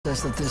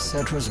says that this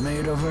set was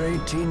made over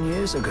 18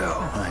 years ago.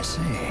 I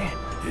see.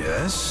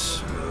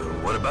 Yes?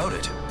 What about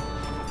it?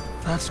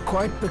 That's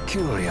quite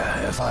peculiar.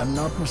 If I'm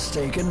not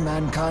mistaken,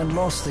 mankind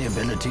lost the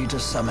ability to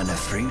summon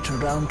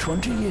Ifrit around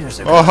 20 years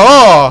ago.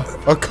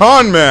 Aha! A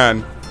con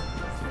man!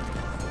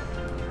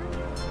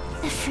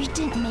 Ifrit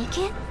didn't make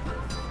it?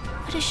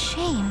 What a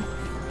shame.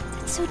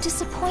 That's so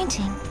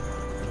disappointing.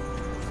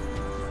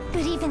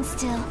 But even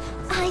still,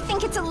 I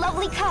think it's a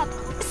lovely cup,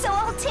 so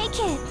I'll take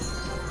it.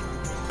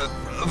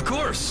 Of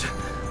course.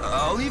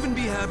 I'll even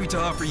be happy to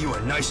offer you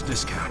a nice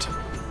discount.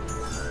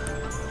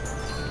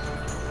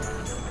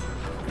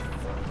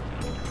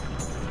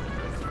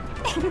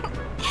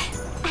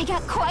 I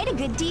got quite a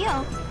good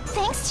deal,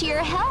 thanks to your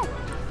help.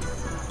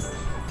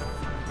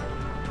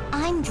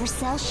 I'm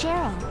Drissel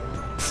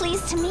Cheryl.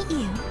 Pleased to meet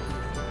you.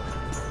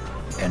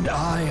 And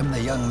I am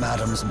the young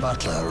madam's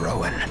butler,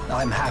 Rowan.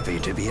 I'm happy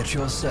to be at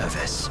your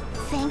service.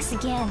 Thanks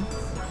again.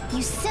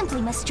 You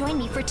simply must join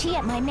me for tea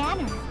at my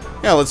manor.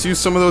 Yeah, let's use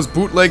some of those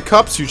bootleg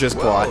cups you just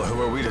bought. Well,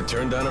 who are we to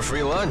turn down a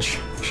free lunch?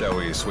 Shall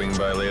we swing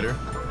by later?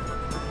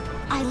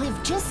 I live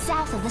just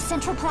south of the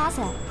Central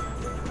Plaza.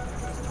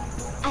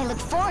 I look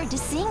forward to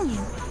seeing you.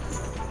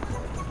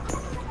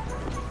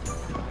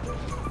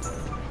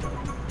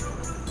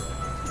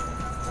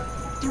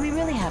 Do we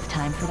really have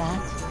time for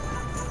that?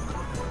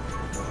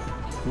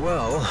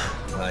 Well,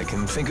 I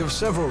can think of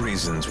several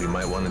reasons we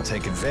might want to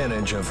take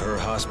advantage of her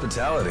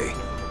hospitality.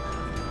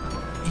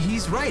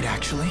 He's right,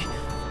 actually.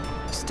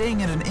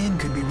 Staying at an inn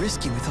could be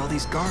risky with all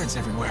these guards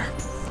everywhere.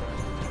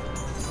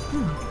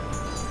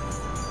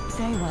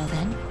 Very well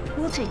then.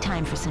 We'll take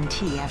time for some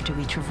tea after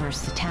we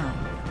traverse the town.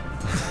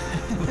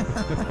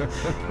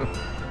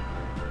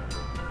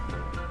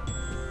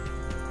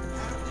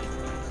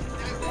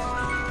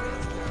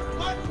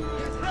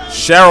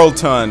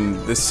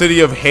 Charlton, the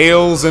city of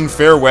hails and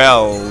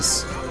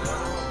farewells.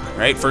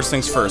 Alright, first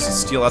things first,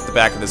 let's steal out the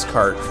back of this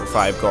cart for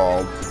 5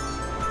 gold.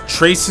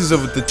 Traces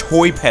of the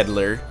toy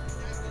peddler.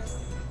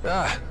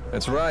 Ah,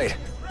 that's right.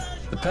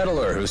 The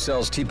peddler who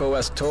sells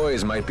Tipo-esque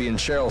toys might be in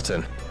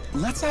Charlton.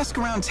 Let's ask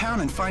around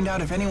town and find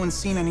out if anyone's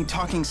seen any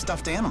talking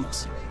stuffed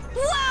animals.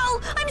 Wow!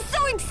 I'm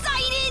so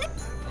excited!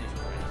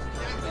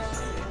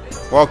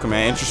 Welcome,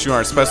 man. Interest you in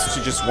our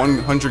specialty, just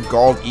 100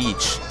 gold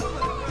each.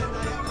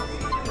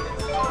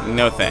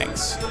 No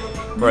thanks.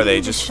 Or are they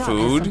Maybe just the shop has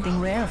food?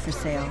 something rare for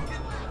sale.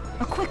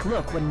 A quick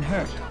look wouldn't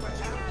hurt.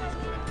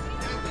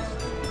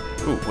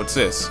 Ooh, what's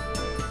this?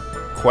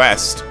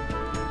 Quest.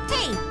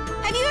 Hey,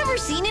 have you ever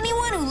seen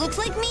anyone who looks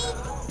like me?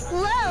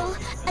 Whoa,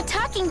 a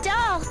talking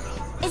doll.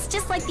 It's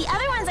just like the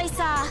other ones I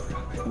saw.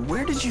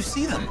 Where did you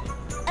see them?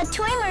 A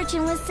toy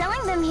merchant was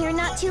selling them here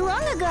not too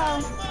long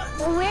ago.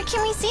 Where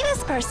can we see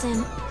this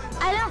person?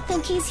 I don't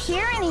think he's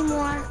here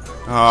anymore.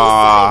 He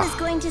said he was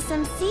going to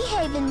some sea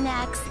haven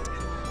next.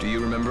 Do you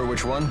remember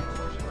which one?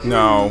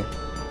 No.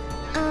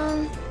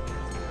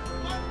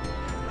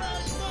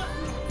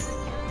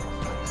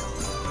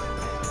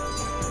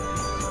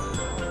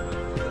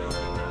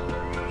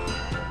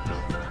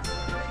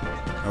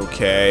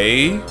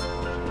 Okay.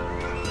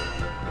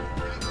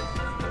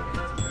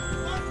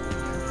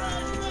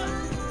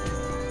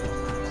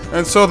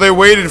 And so they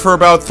waited for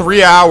about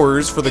 3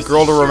 hours for the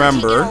girl to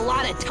remember. A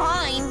lot of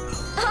time.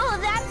 Oh,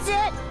 that's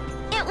it.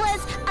 It was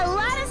a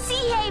lot of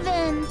sea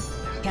haven.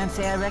 Can't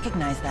say I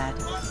recognize that.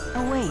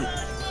 Oh wait,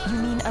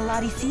 you mean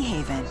Alati Sea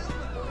Haven.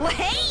 Well,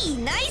 hey,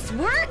 nice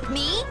work,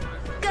 me.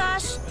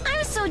 Gosh,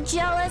 I'm so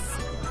jealous.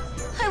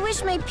 I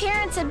wish my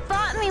parents had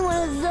bought me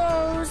one of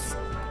those.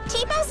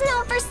 T-Bow's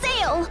not for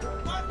sale.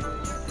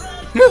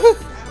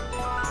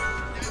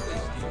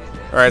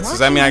 Alright, so does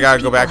that mean I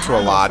gotta go back to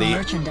Alati?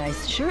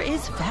 Merchandise sure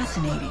is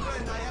fascinating.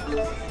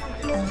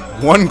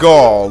 1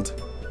 gold.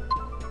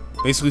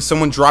 Basically,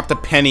 someone dropped a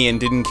penny and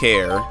didn't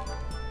care.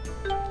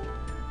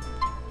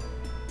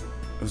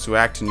 Those who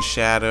act in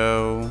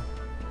shadow.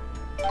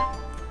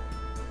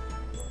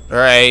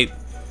 Alright.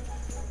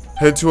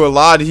 Head to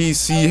Alati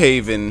Sea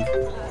Haven.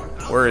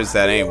 Where is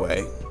that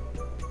anyway?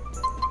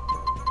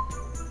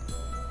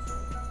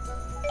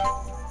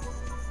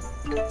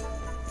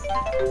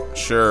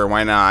 Sure,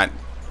 why not?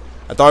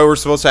 I thought we were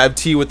supposed to have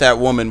tea with that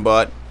woman,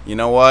 but you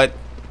know what?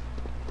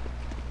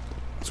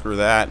 Screw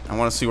that. I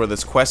want to see where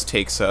this quest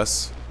takes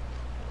us.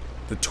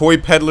 The toy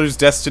peddler's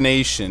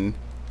destination.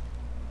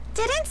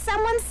 Didn't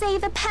someone say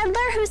the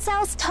peddler who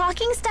sells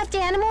talking stuffed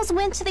animals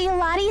went to the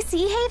Alati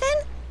Sea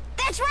Haven?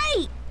 That's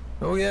right!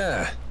 Oh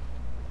yeah.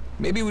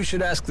 Maybe we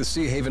should ask the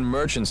Sea Haven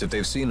merchants if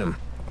they've seen him.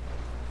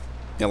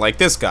 Yeah, like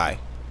this guy.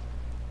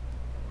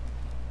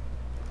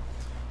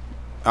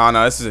 Oh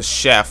no, this is a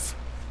chef.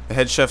 The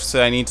head chef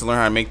said I need to learn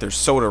how to make their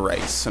soda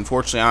rice.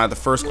 Unfortunately, I don't have the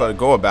first clue to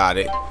go about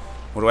it.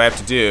 What do I have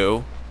to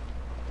do?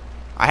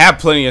 I have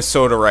plenty of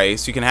soda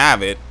rice. You can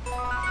have it.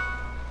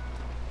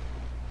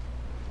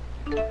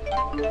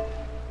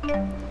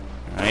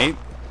 Alright.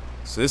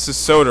 So this is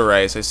soda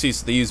rice. I see.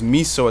 So they use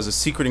miso as a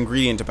secret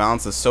ingredient to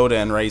balance the soda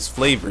and rice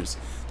flavors.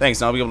 Thanks.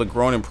 Now I'll be able to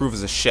grow and improve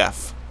as a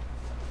chef.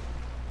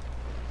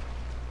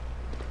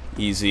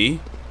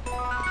 Easy.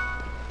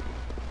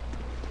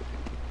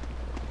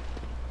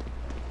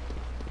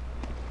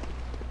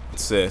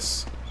 What's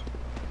this?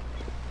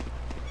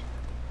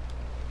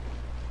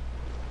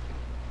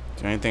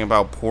 Is there anything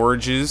about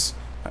porridges?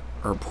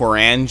 Or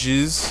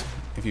porranges?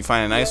 If you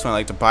find a nice one, I'd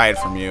like to buy it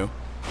from you.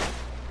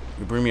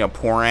 You bring me a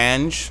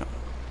porrange?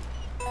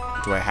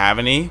 Do I have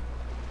any?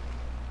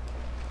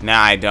 Nah,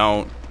 I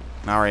don't.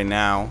 Not right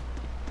now.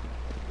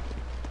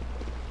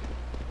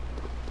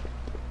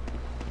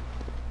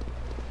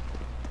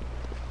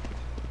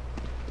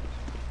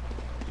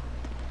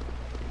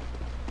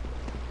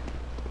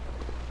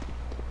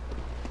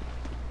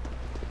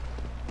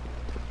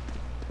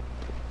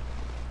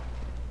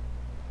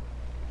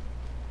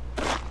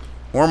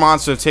 More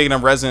monsters have taken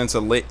up residence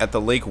at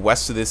the lake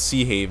west of this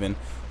sea haven.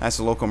 That's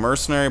a local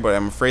mercenary, but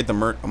I'm afraid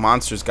the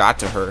monsters got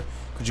to her.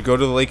 Could you go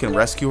to the lake and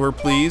rescue her,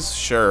 please?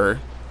 Sure.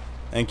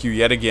 Thank you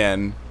yet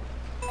again.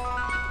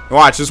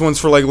 Watch, this one's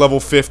for like level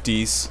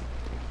 50s.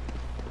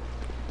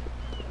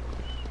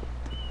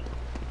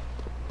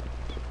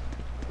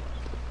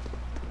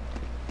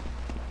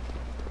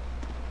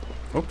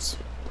 Oops.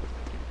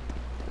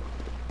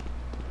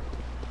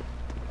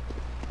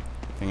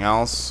 Anything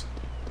else?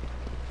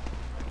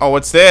 Oh,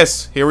 what's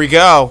this? Here we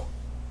go.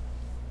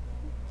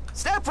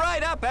 Step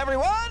right up,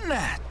 everyone.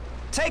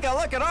 Take a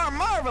look at our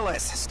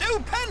marvelous,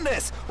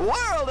 stupendous,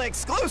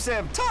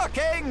 world-exclusive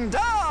talking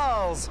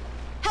dolls.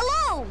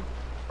 Hello!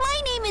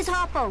 My name is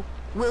Hoppo.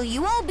 Will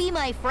you all be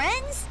my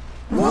friends?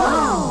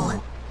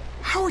 Whoa!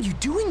 How are you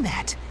doing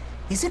that?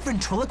 Is it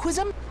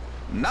ventriloquism?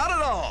 Not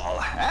at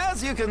all.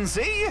 As you can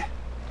see,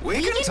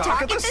 we can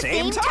talk at the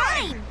same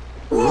time.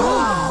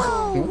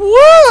 Whoa!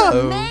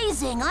 Whoa!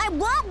 Amazing! I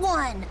want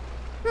one!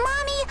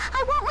 Mommy,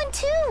 I want one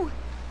too!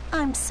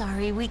 I'm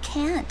sorry, we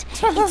can't.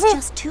 It's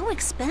just too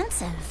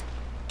expensive.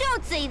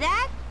 Don't say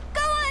that! Go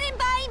on and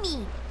buy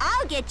me!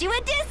 I'll get you a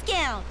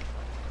discount!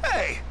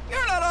 Hey,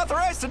 you're not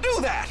authorized to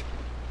do that.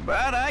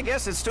 But I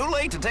guess it's too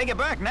late to take it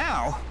back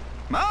now.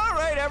 All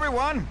right,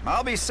 everyone.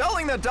 I'll be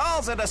selling the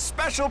dolls at a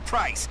special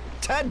price.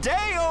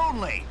 Today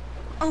only.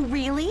 Oh,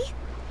 really?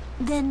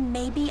 Then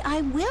maybe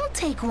I will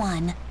take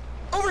one.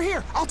 Over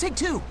here, I'll take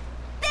 2.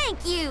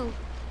 Thank you!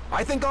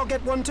 I think I'll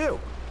get one too.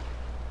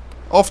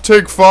 I'll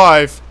take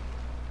 5.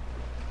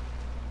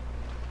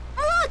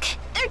 Look!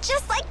 They're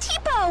just like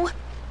Tipo!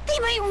 They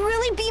might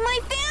really be my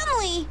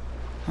family!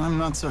 I'm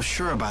not so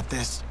sure about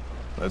this.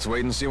 Let's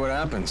wait and see what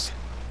happens.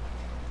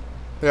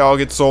 They all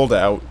get sold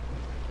out.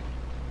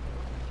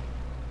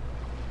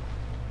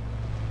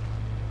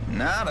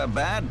 Not a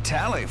bad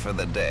tally for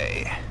the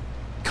day.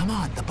 Come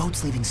on, the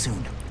boat's leaving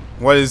soon.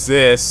 What is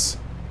this?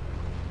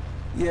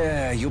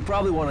 Yeah, you'll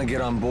probably want to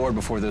get on board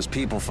before those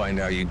people find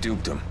out you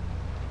duped them.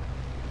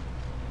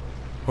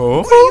 Oh?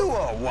 What do you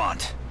all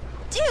want?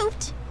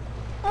 Duped?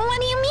 What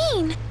do you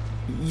mean?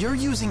 You're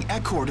using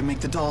Echor to make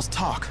the dolls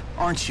talk,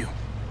 aren't you?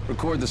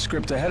 Record the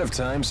script ahead of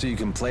time so you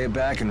can play it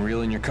back and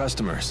reel in your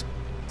customers.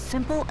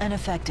 Simple and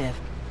effective,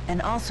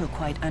 and also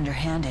quite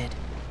underhanded.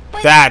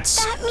 But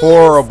That's that means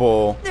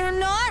horrible. they're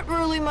not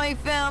really my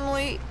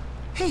family.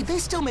 Hey, they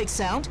still make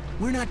sound.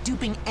 We're not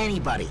duping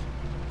anybody.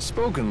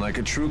 Spoken like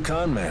a true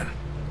con man.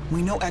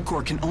 We know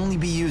Echor can only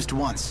be used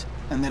once,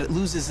 and that it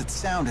loses its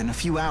sound in a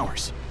few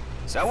hours.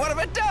 So what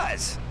if it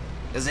does?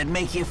 Does it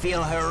make you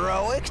feel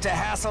heroic to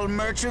hassle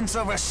merchants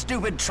over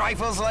stupid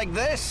trifles like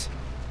this?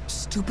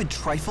 Stupid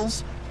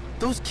trifles?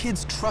 Those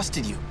kids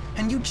trusted you,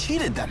 and you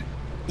cheated them.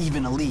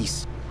 Even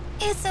Elise.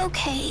 It's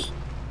okay.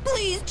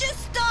 Please, just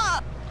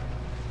stop!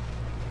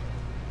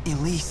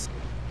 Elise.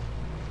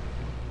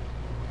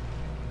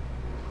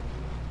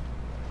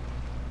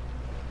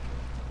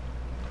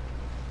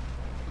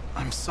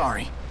 I'm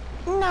sorry.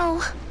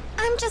 No,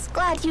 I'm just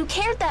glad you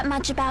cared that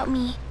much about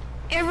me.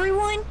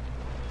 Everyone,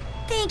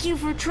 thank you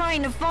for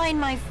trying to find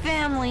my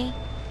family.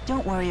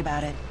 Don't worry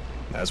about it.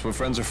 That's what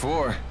friends are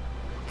for.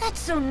 That's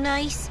so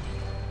nice.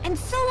 And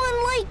so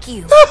unlike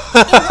you. It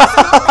wasn't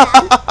all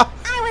bad.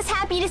 I was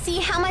happy to see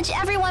how much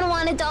everyone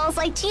wanted dolls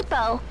like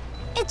Tipo.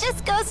 It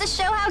just goes to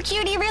show how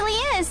cute he really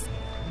is.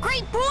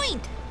 Great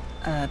point.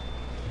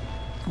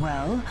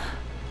 Well,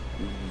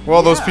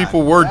 Well, those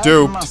people were that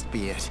duped. Must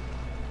be it.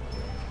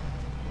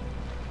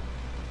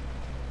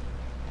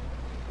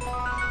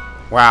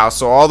 Wow,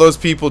 so all those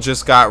people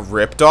just got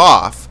ripped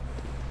off.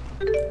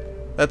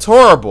 That's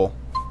horrible.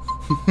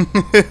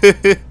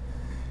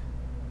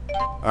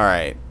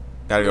 Alright,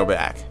 gotta go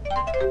back.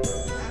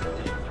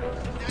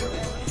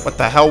 What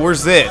the hell?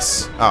 Where's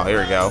this? Oh,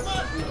 here we go.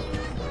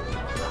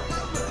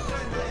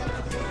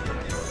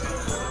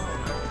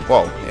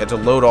 Whoa, you had to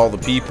load all the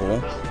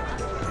people.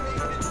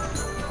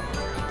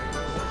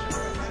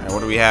 Alright,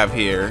 what do we have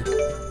here?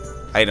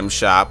 Item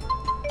shop.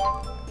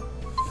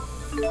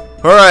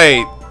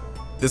 Alright.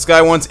 This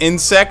guy wants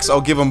insects, I'll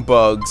give him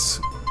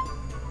bugs.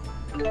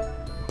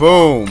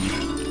 Boom.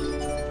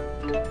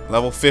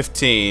 Level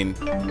 15.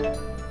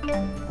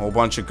 Whole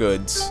bunch of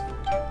goods.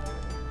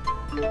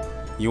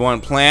 You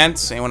want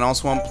plants? Anyone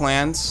else want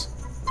plants?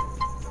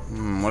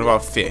 What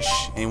about fish?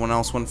 Anyone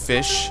else want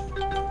fish?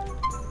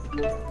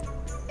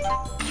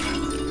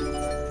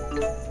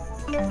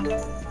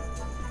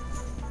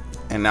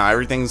 And now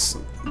everything's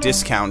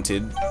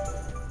discounted.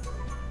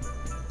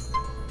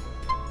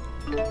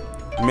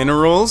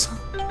 Minerals.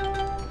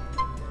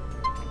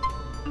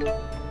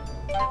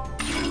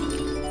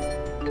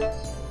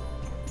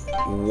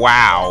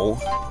 Wow.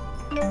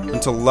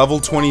 Until level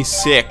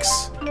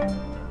 26.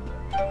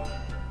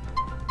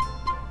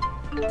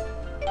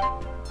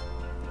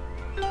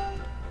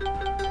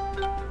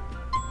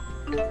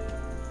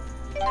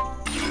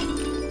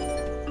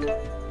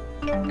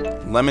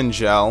 Lemon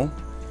gel.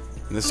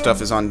 And this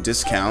stuff is on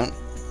discount.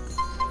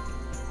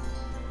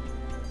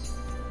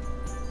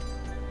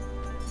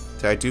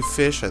 Did I do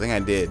fish? I think I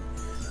did.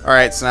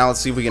 Alright, so now let's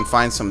see if we can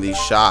find some of these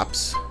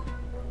shops.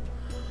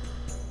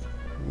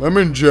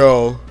 Lemon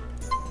gel.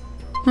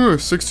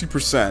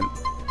 60%.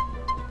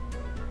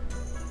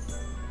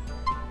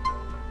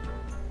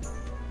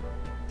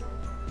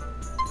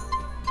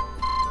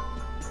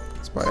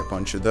 Let's buy a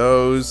bunch of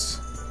those.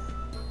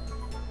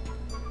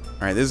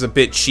 Alright, this is a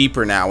bit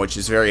cheaper now, which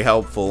is very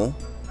helpful.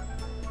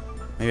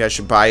 Maybe I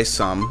should buy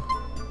some.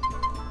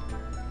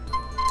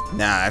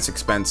 Nah, that's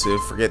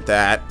expensive. Forget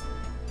that.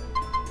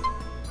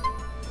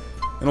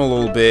 In a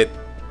little bit.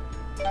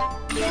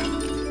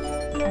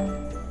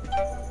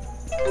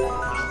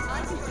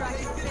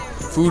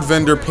 Food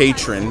vendor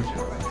patron.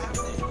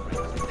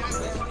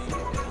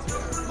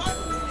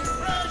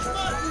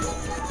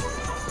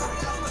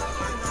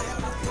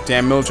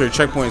 Damn military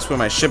checkpoints put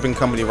my shipping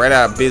company right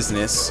out of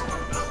business.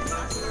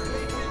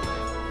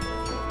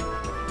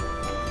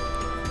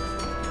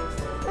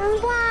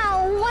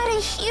 Wow, what a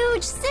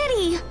huge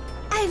city!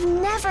 I've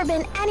never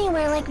been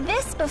anywhere like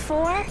this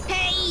before.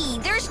 Hey,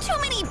 there's too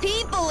many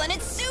people and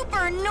it's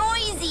super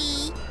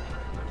noisy.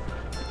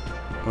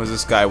 What does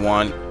this guy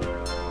want?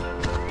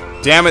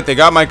 Damn it, they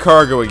got my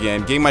cargo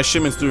again. Getting my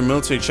shipments through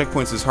military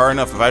checkpoints is hard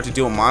enough. If I have to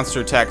deal with monster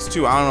attacks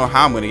too, I don't know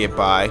how I'm gonna get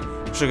by.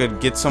 Wish I could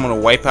get someone to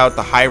wipe out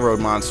the high road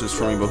monsters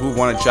for me, but who would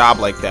want a job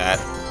like that?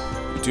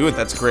 Do it,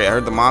 that's great. I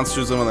heard the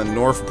monsters live on the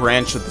north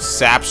branch of the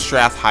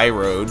Sapstrath High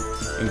Road.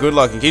 And good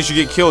luck. In case you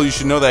get killed, you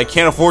should know that I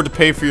can't afford to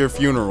pay for your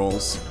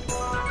funerals.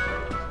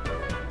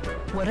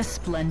 What a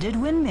splendid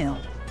windmill.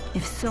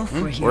 If Sylph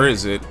were here, Where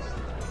is it?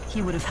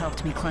 he would have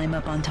helped me climb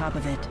up on top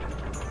of it.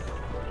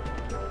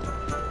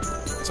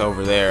 It's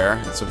over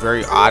there. It's a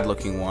very odd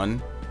looking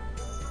one.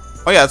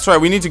 Oh yeah, that's right.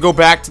 We need to go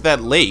back to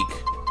that lake.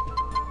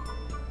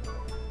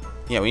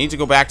 Yeah, we need to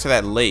go back to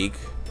that lake.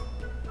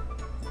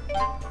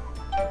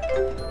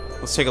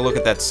 Let's take a look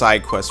at that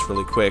side quest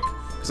really quick.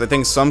 Because I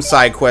think some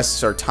side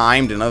quests are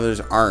timed and others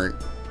aren't.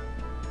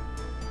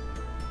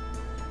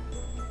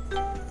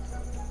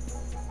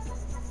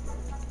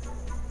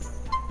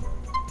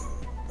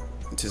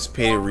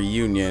 Anticipated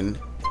reunion.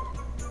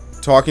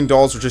 Talking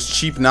dolls were just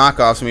cheap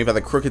knockoffs made by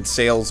the crooked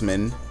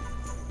salesman.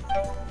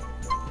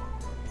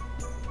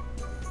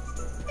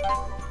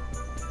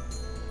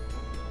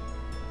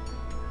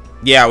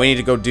 Yeah, we need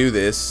to go do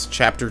this.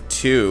 Chapter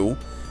 2.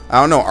 I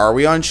don't know, are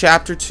we on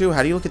Chapter 2?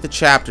 How do you look at the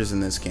chapters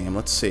in this game?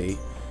 Let's see.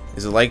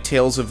 Is it like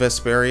Tales of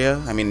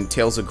Vesperia? I mean,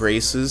 Tales of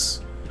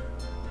Graces?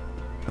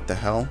 What the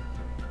hell?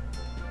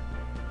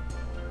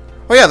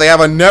 Oh yeah, they have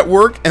a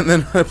network and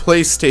then a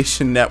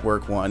PlayStation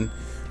Network one.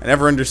 I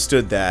never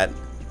understood that.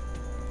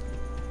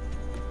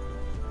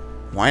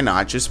 Why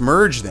not just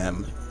merge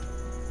them?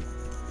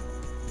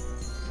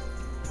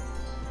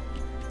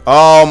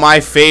 Oh,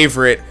 my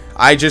favorite.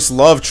 I just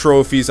love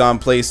trophies on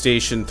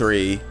PlayStation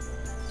 3.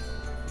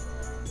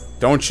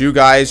 Don't you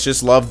guys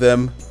just love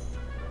them?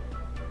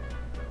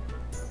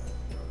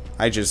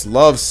 I just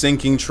love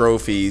syncing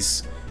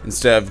trophies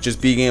instead of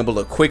just being able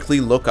to quickly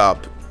look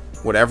up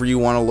whatever you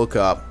want to look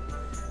up.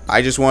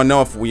 I just want to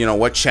know if, you know,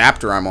 what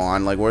chapter I'm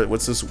on. Like,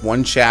 what's this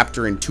 1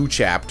 chapter and 2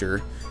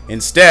 chapter?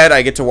 Instead,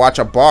 I get to watch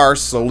a bar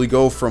slowly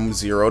go from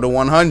 0 to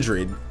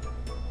 100.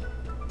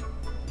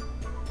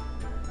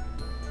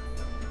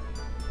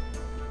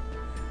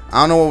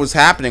 I don't know what was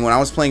happening. When I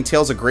was playing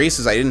Tales of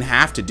Graces, I didn't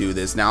have to do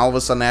this. Now all of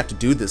a sudden I have to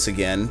do this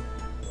again.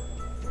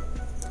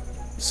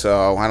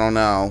 So, I don't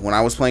know. When I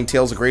was playing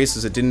Tales of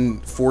Graces, it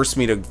didn't force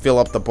me to fill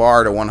up the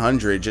bar to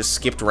 100. It just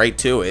skipped right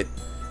to it.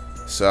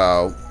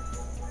 So,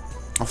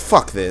 oh,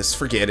 fuck this.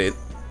 Forget it.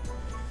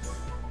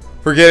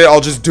 Forget it.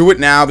 I'll just do it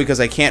now because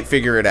I can't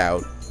figure it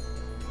out.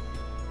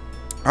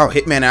 Oh,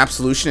 Hitman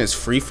Absolution is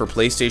free for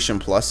PlayStation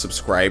Plus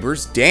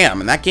subscribers. Damn,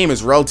 and that game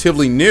is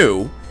relatively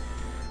new.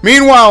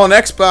 Meanwhile, on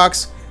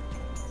Xbox,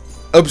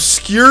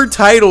 obscure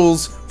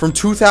titles from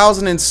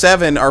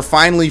 2007 are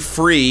finally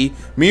free.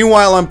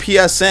 Meanwhile, on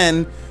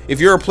PSN, if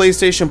you're a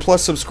PlayStation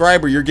Plus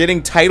subscriber, you're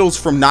getting titles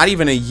from not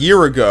even a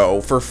year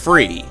ago for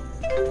free.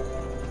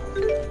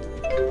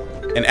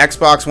 And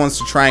Xbox wants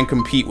to try and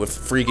compete with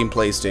freaking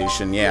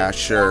PlayStation. Yeah,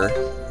 sure.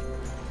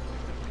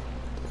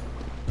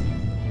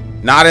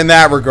 Not in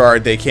that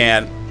regard, they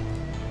can't.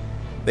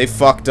 They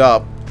fucked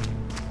up.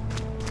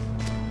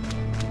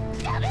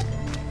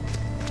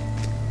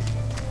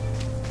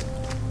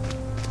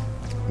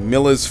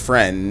 Milla's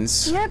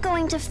friends. You're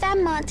going to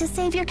Femmont to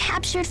save your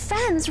captured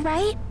friends,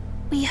 right?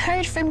 We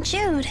heard from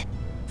Jude.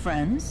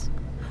 Friends?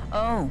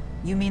 Oh,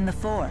 you mean the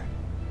 4.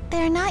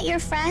 They're not your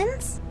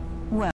friends?